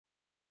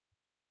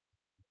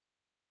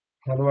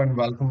Hello and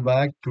welcome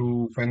back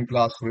to Fen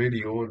Class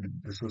Radio.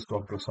 This is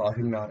Dr.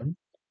 Sahil Naran.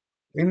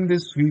 In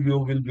this video,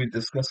 we'll be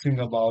discussing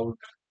about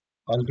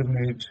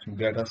alternate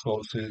data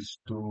sources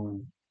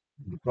to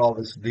the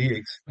Provis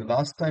DX. The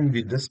last time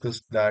we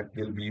discussed that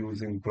we'll be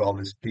using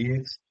Provis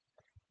DX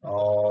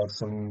or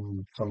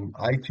some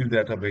IQ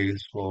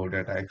database for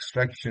data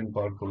extraction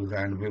purpose,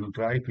 and we'll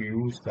try to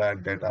use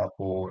that data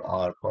for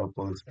our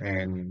purpose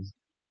and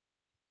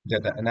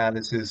data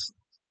analysis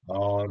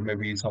or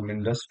maybe some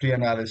industry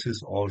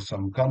analysis or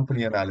some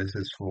company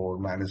analysis for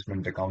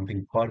management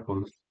accounting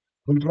purpose.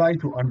 We'll try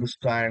to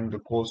understand the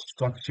cost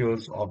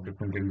structures of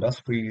different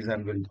industries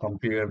and we'll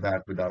compare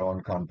that with our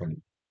own company.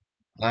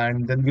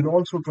 And then we'll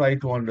also try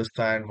to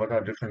understand what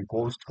are different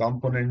cost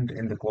component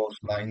in the cost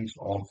lines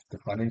of the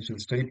financial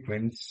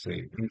statements,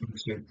 say income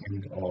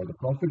statement or the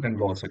profit and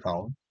loss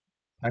account,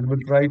 and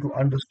we'll try to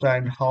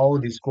understand how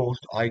these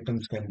cost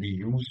items can be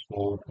used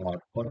for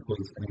our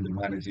purpose in the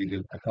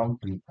managerial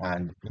accounting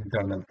and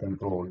internal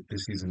control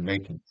decision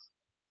making.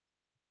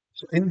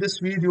 So in this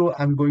video,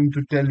 I'm going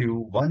to tell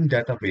you one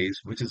database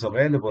which is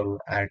available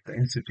at the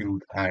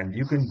institute, and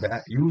you can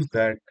use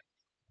that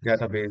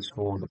database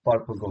for the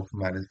purpose of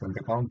management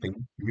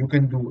accounting. You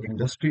can do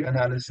industry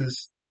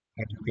analysis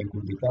and you can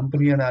do the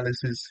company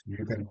analysis.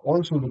 You can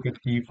also look at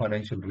key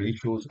financial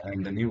ratios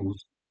and the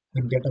news.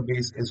 The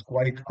database is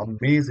quite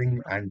amazing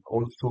and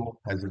also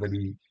has a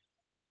very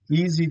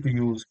easy to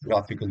use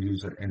graphical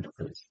user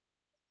interface.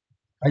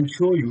 I'll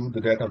show you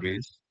the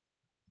database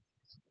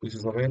which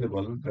is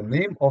available. The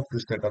name of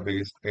this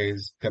database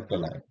is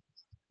Capitaline.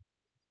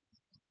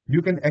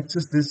 You can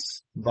access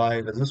this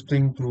by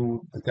registering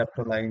through the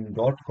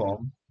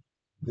capitaline.com.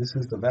 This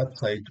is the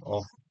website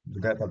of the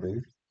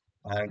database.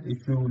 And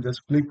if you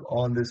just click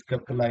on this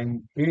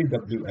Capitaline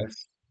AWS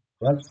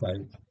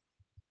website,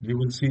 you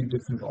will see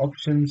different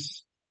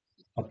options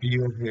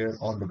appear here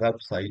on the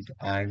website,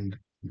 and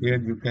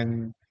there you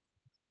can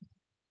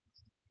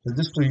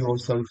register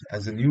yourself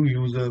as a new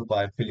user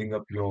by filling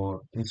up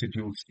your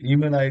institute's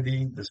email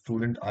ID, the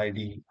student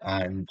ID,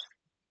 and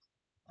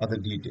other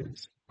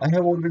details. I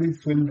have already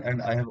filled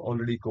and I have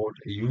already got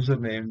a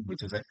username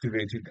which is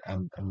activated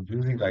and I'm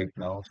using right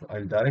now. So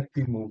I'll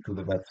directly move to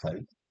the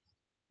website.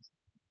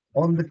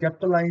 On the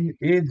Capitaline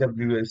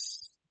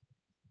AWS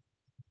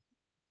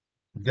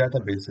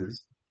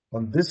databases,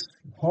 on this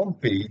home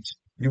page,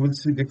 you will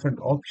see different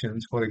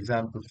options. For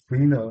example,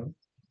 screener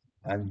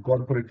and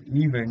corporate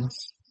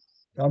events,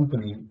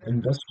 company,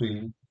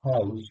 industry,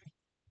 house,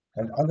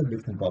 and other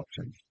different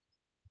options.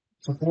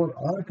 So for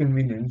our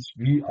convenience,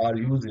 we are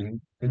using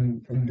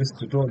in this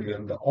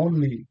tutorial the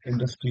only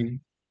industry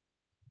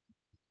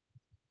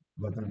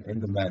button in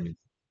the menu.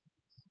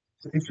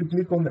 So if you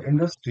click on the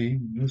industry,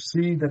 you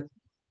see that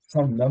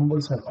some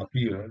numbers have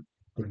appeared,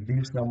 but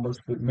these numbers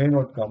may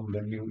not come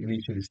when you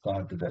initially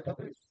start the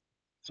database.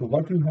 So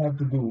what you have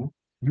to do,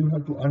 you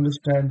have to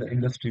understand the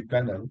industry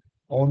panel.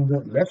 On the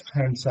left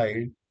hand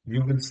side,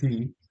 you will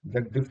see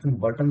that different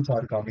buttons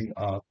are coming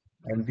up,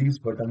 and these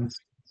buttons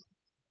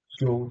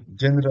show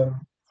general,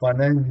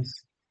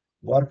 finance,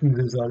 working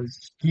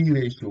results, key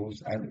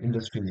ratios, and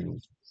industry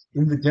news.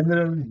 In the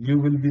general, you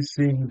will be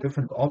seeing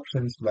different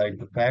options like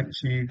the fact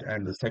sheet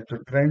and the sector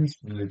trends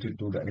related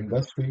to the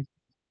industry.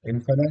 In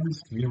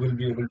finance, you will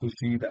be able to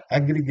see the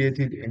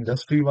aggregated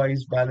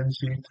industry-wise balance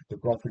sheet, the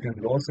profit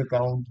and loss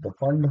account, the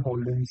fund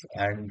holdings,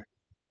 and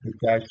the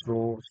cash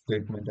flow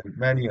statement, and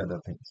many other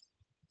things.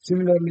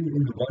 Similarly,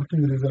 in the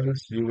working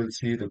results, you will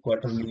see the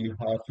quarterly,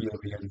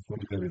 half-yearly, and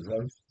full-year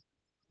results.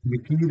 The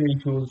key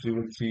ratios, you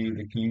will see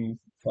the key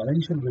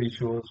financial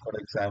ratios, for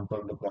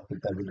example, the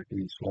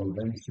profitability,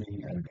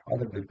 solvency, and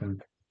other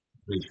different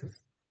ratios.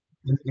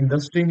 In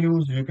industry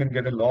news, you can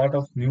get a lot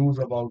of news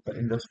about the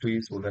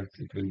industry so that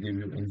it will give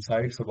you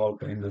insights about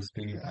the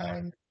industry,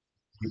 and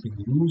you can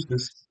use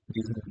these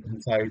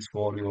insights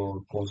for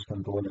your cost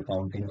control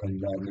accounting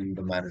and learning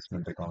the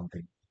management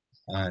accounting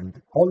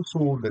and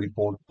also the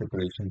report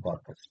preparation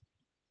purpose.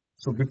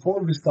 So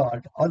before we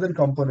start, other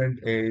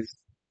component is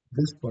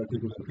this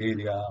particular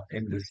area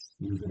in this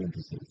user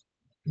interface.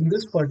 In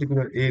this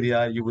particular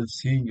area, you will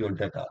see your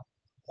data,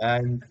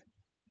 and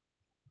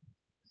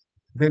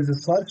there is a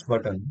search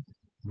button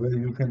where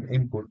you can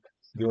input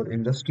your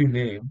industry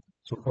name.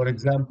 So for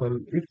example,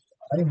 if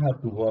I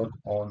have to work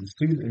on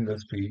steel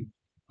industry,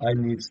 I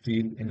need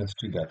steel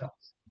industry data.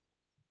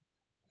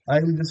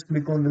 I will just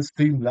click on the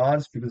steel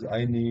large because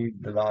I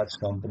need the large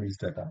company's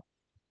data.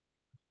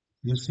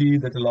 You see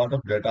that a lot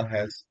of data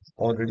has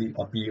already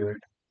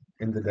appeared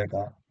in the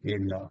data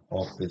area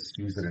of this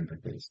user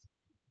interface.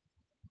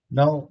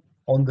 Now,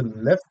 on the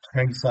left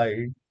hand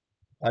side,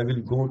 I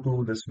will go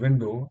to this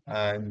window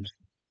and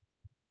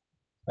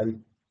I'll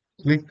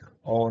click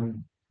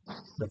on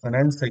the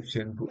finance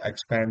section to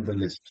expand the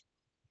list.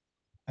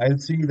 I'll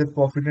see the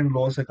profit and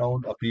loss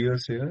account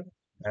appears here,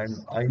 and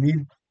I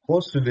need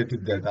cost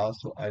related data,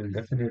 so I'll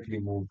definitely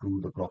move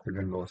to the profit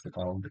and loss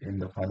account in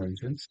the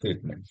financial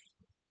statements.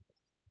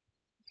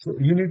 So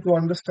you need to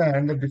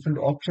understand that different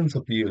options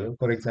appear.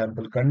 For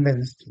example,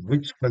 condensed,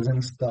 which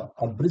presents the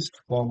abridged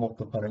form of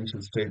the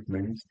financial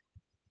statements.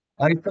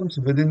 Items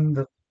within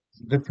the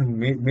different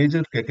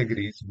major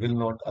categories will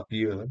not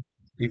appear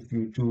if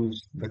you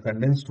choose the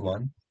condensed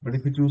one, but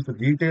if you choose the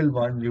detailed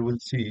one, you will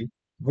see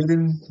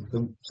within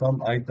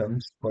some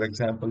items, for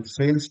example,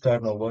 sales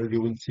turnover,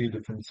 you will see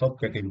different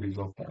subcategories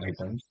of the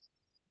items.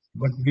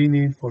 But we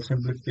need, for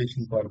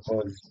simplification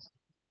purpose,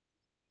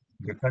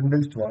 the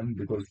condensed one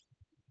because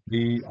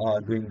we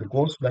are doing the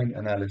cost bank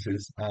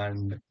analysis,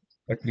 and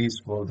at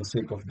least for the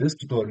sake of this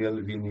tutorial,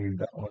 we need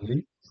the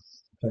only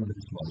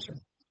condensed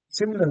version.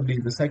 Similarly,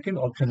 the second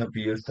option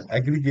appears the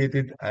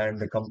aggregated and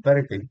the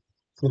comparative.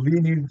 So we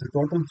need the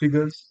total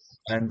figures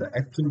and the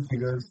actual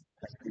figures,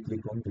 and we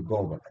click on the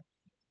go button.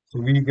 So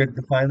we get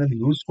the final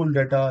useful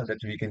data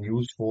that we can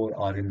use for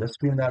our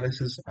industry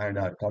analysis and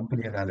our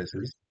company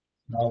analysis.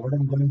 Now, what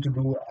I'm going to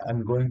do,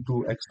 I'm going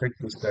to extract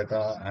this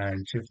data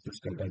and shift this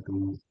data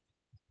to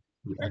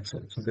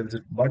Excel. So there is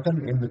a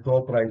button in the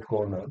top right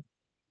corner,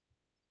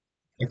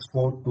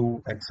 export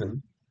to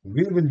Excel.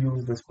 We will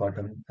use this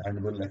button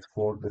and will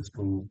export this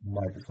to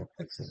Microsoft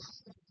Excel.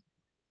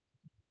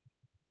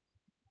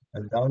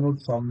 I'll download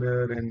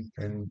somewhere in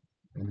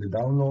the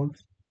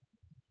downloads.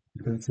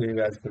 You can save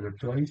as per your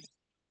choice.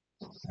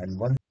 And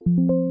once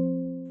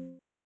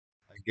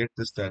I get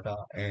this data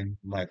in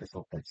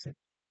Microsoft Excel.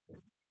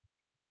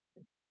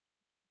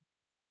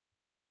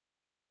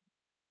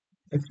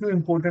 A few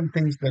important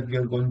things that we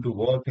are going to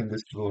work in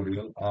this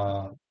tutorial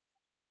are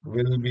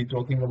we'll be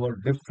talking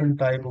about different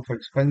type of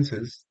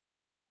expenses,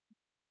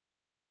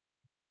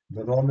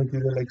 the raw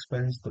material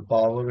expense, the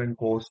power and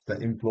cost, the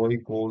employee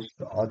cost,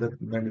 the other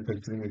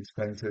manufacturing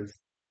expenses.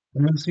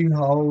 And we'll see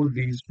how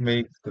these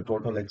make the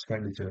total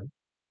expenditure.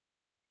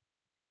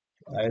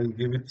 I'll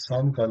give it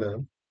some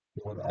color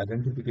for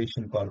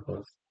identification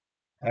purpose,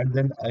 and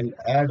then I'll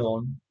add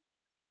on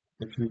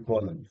a few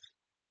columns,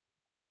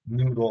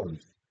 new rows,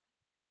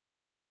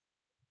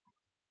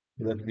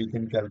 so that we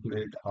can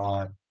calculate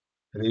our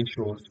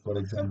ratios, for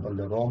example,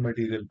 the raw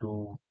material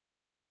to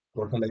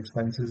total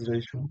expenses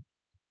ratio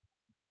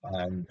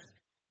and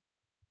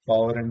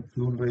power and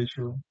fuel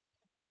ratio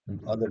and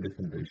other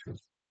different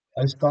ratios.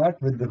 I start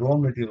with the raw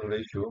material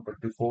ratio, but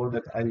before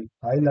that, I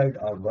highlight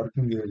our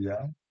working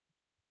area,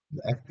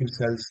 the active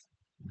cells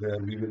where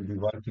we will be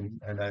working,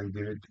 and I'll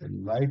give it a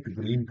light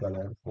green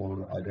color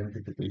for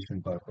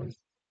identification purpose.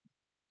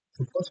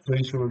 The first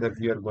ratio that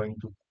we are going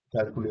to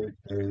calculate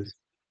is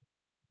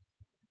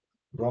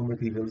raw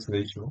materials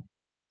ratio,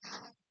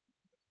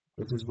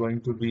 which is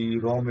going to be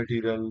raw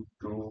material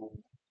to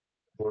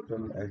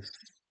total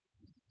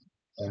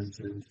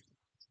expenses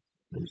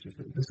ratio.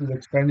 This is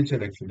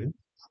expenditure actually.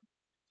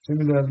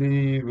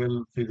 Similarly,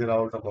 we'll figure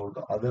out about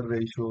the other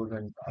ratios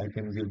and I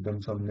can give them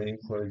some name.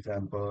 For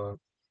example,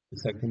 the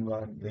second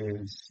one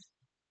is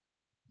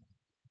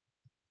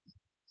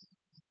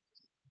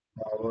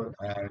power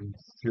and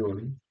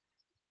fuel.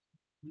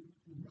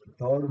 The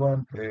third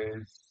one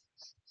is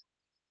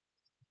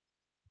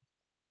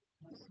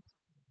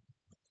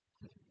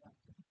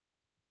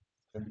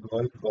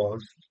employee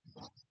cost.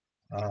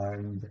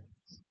 And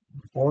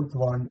the fourth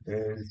one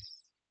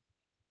is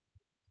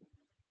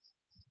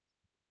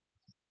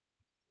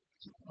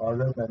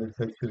other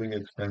manufacturing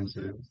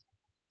expenses.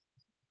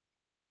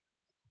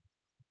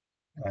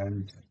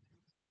 And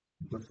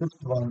the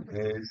fifth one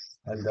is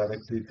I'll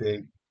directly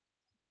take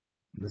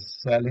the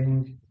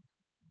selling,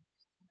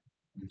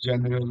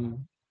 general,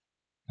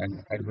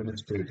 and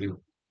administrative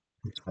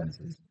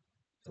expenses.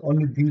 So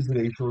only these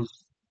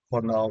ratios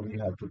for now we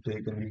have to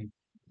take, and we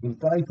will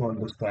try to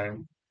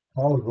understand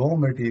how raw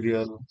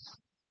material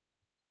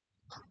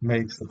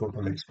makes the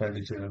total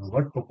expenditure,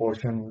 what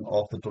proportion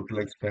of the total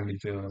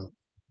expenditure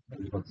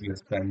is what we are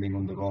spending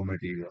on the raw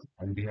material.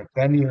 And we have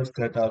 10 years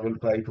that I will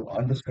try to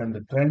understand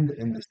the trend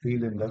in the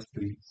steel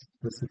industry,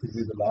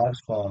 specifically the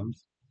large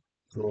farms.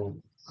 So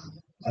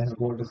I have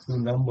got a few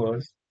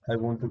numbers. I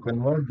want to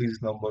convert these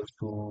numbers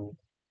to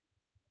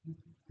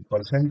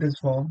percentage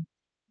form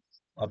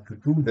up to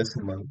two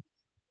decimal.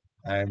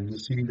 And you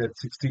see that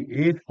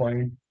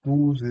 68.20%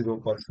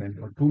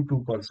 or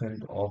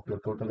 22% of the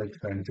total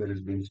expenditure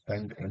is being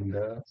spent in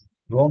the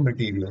raw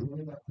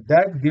material.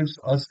 That gives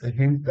us a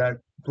hint that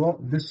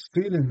this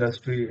steel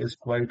industry is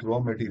quite raw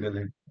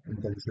material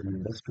intensive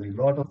industry. A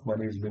lot of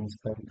money is being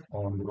spent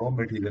on the raw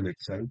material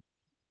itself.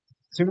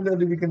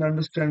 Similarly, we can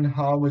understand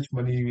how much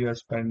money we are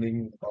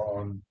spending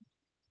on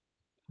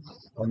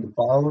the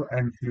power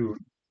and fuel.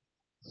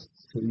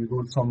 So you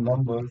got some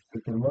numbers,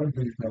 to convert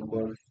these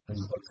numbers in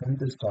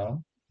percentage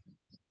term.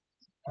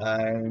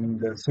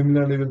 And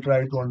similarly, we'll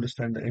try to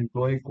understand the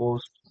employee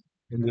cost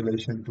in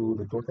relation to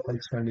the total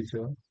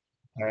expenditure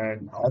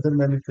and other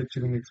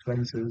manufacturing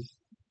expenses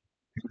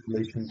in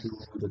relation to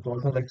the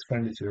total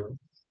expenditure,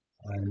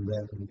 and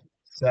then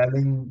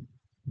selling,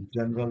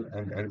 general,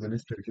 and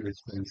administrative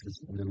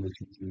expenses in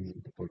relation to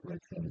the total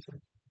expenditure.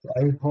 So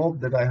I hope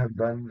that I have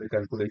done the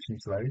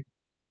calculations right.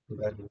 So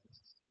I will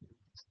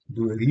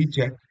do a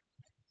recheck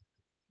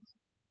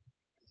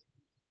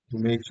to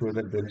make sure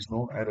that there is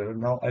no error.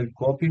 Now I'll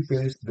copy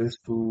paste this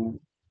to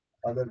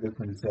other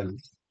different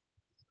cells,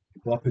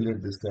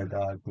 populate this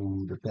data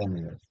to the 10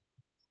 years.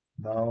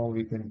 Now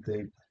we can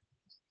take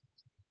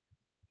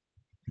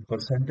the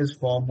percentage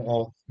form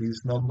of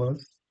these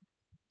numbers.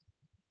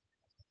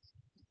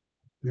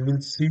 We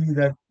will see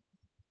that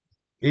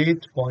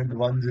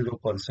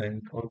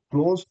 8.10% or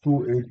close to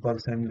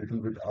 8%, little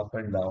bit up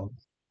and down,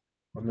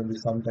 or maybe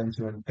sometimes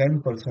even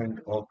 10%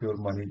 of your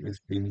money is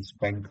being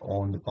spent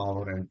on the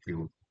power and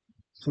fuel.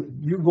 So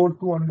you got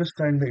to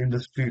understand the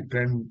industry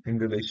trend in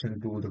relation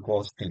to the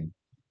costing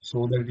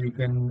so that you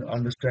can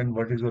understand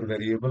what is your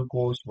variable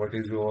cost, what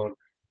is your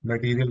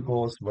material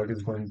cost, what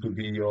is going to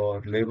be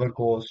your labor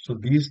cost. So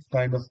these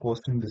kind of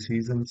costing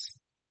decisions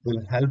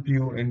will help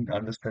you in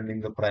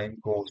understanding the prime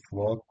cost,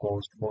 work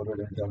cost for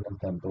your internal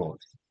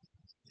controls.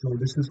 So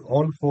this is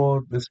all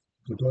for this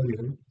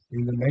tutorial.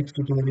 In the next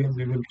tutorial,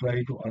 we will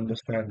try to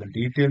understand the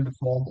detailed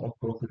form of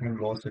profit and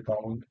loss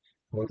account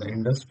for the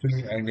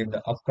industry, and in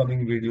the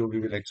upcoming video, we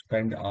will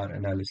expand our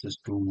analysis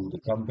to the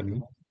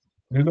company.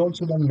 We'll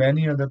also learn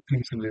many other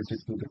things related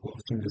to the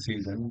costing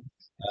decision,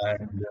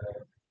 and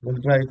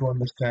we'll try to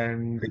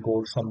understand,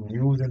 decode some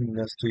news in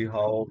industry,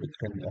 how it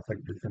can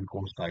affect different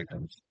cost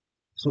items.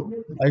 So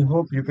I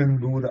hope you can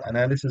do the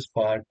analysis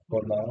part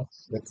for now.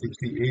 That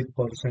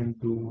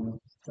 68% to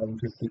some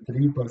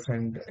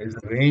 53% is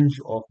the range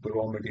of the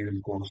raw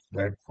material cost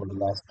that for the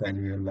last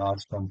 10 years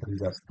large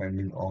companies are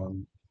spending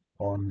on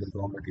the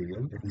raw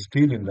material in the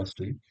steel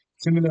industry.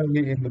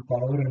 Similarly, in the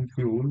power and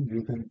fuel,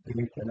 you can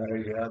take an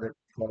idea that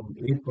from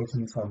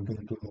 8%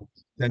 something to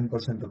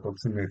 10%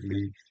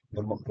 approximately,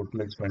 the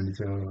total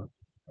expenditure,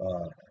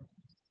 uh,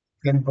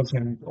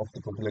 10% of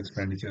the total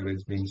expenditure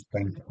is being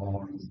spent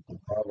on the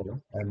power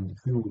and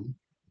fuel.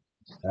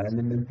 And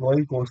in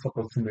employee cost,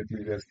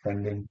 approximately, we are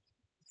spending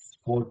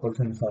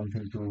 4%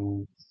 something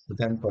to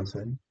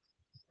 10%.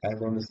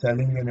 And on the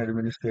selling and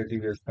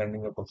administrative, we are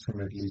spending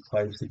approximately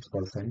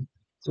 5-6%.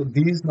 So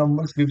these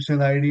numbers gives you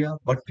an idea,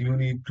 but you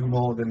need to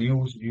know the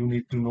news, you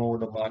need to know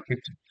the market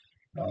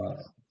uh,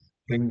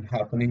 thing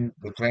happening,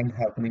 the trend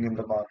happening in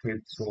the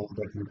market, so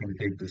that you can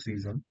take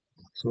decision.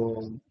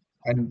 So,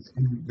 and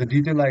in the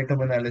detailed item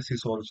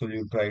analysis also,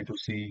 you try to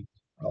see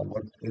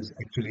what is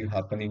actually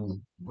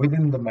happening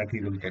within the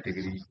material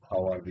category.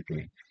 How are we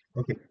doing?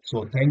 Okay,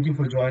 so thank you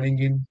for joining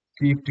in.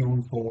 Keep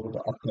tuned for the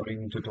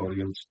upcoming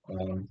tutorials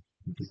on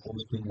the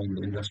costing and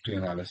the industry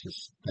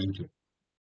analysis. Thank you.